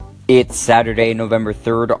It's Saturday, November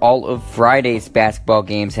 3rd. All of Friday's basketball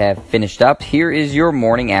games have finished up. Here is your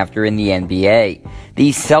morning after in the NBA.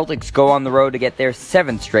 The Celtics go on the road to get their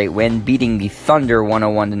 7th straight win, beating the Thunder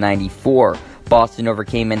 101-94. Boston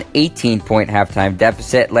overcame an 18-point halftime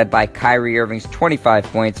deficit, led by Kyrie Irving's 25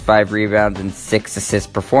 points, 5 rebounds, and 6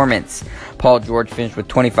 assist performance. Paul George finished with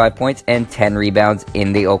 25 points and 10 rebounds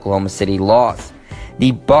in the Oklahoma City loss.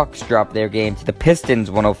 The Bucks dropped their game to the Pistons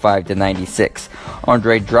 105-96.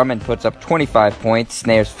 Andre Drummond puts up 25 points,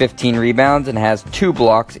 snares 15 rebounds, and has 2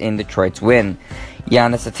 blocks in Detroit's win.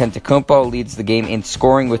 Giannis Antetokounmpo leads the game in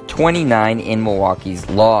scoring with 29 in Milwaukee's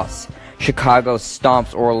loss. Chicago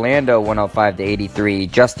stomps Orlando 105-83.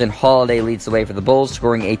 Justin Holiday leads the way for the Bulls,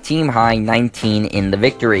 scoring a team-high 19 in the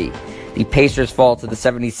victory. The Pacers fall to the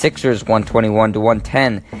 76ers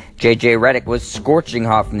 121-110. J.J. Redick was scorching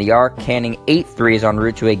hot from the arc, canning 8 threes en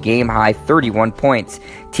route to a game-high 31 points.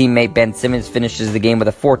 Teammate Ben Simmons finishes the game with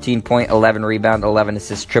a 14-point, 11-rebound,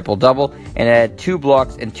 11-assist triple-double, and had 2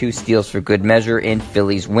 blocks and 2 steals for good measure in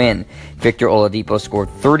Philly's win. Victor Oladipo scored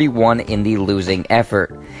 31 in the losing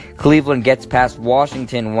effort. Cleveland gets past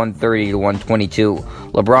Washington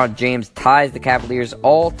 130-122. LeBron James ties the Cavaliers'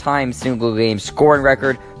 all-time single-game scoring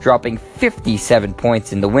record, dropping 57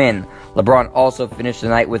 points in the win. LeBron also finished the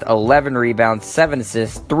night with 11 rebounds, 7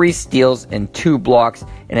 assists, 3 steals, and 2 blocks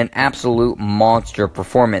in an absolute monster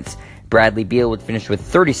performance. Bradley Beal would finish with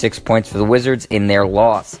 36 points for the Wizards in their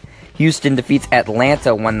loss. Houston defeats Atlanta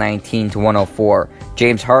 119-104.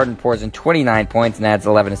 James Harden pours in 29 points and adds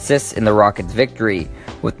 11 assists in the Rockets' victory.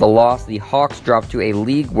 With the loss, the Hawks drop to a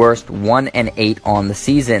league-worst 1-8 on the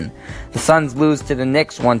season. The Suns lose to the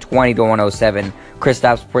Knicks 120-107.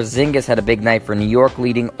 Kristaps Porzingis had a big night for New York,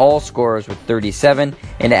 leading all scorers with 37,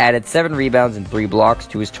 and added 7 rebounds and 3 blocks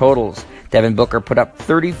to his totals. Devin Booker put up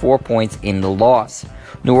 34 points in the loss.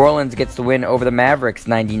 New Orleans gets the win over the Mavericks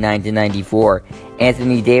 99-94.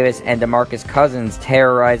 Anthony Davis and DeMarcus Cousins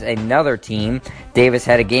terrorize another team. Davis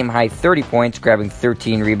had a game-high 30 points, grabbing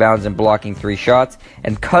 13 rebounds and blocking 3 shots,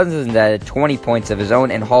 and Cousins added 20 points of his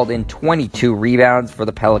own and hauled in 22 rebounds for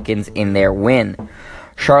the Pelicans in their win.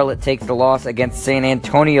 Charlotte takes the loss against San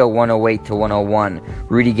Antonio 108-101.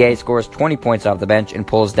 Rudy Gay scores 20 points off the bench and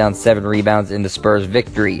pulls down 7 rebounds in the Spurs'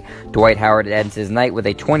 victory. Dwight Howard ends his night with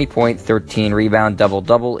a 20-point, 13-rebound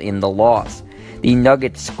double-double in the loss. The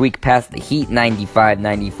Nuggets squeak past the Heat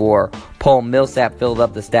 95-94. Paul Millsap filled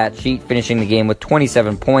up the stat sheet, finishing the game with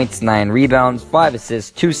 27 points, 9 rebounds, 5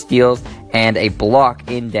 assists, 2 steals, and a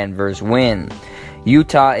block in Denver's win.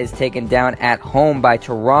 Utah is taken down at home by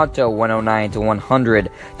Toronto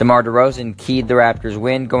 109-100. DeMar DeRozan keyed the Raptors'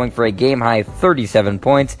 win, going for a game-high 37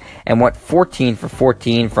 points and went 14 for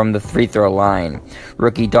 14 from the free-throw line.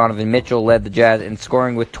 Rookie Donovan Mitchell led the Jazz in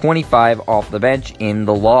scoring with 25 off the bench in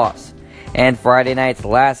the loss. And Friday night's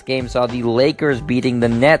last game saw the Lakers beating the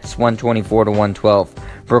Nets 124-112.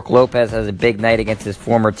 Brook Lopez has a big night against his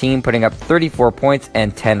former team, putting up 34 points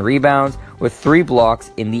and 10 rebounds with 3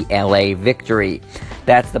 blocks in the LA victory.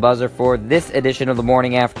 That's the buzzer for this edition of the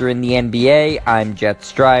Morning After in the NBA. I'm Jet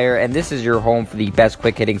Stryer, and this is your home for the best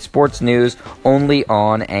quick-hitting sports news only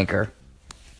on Anchor.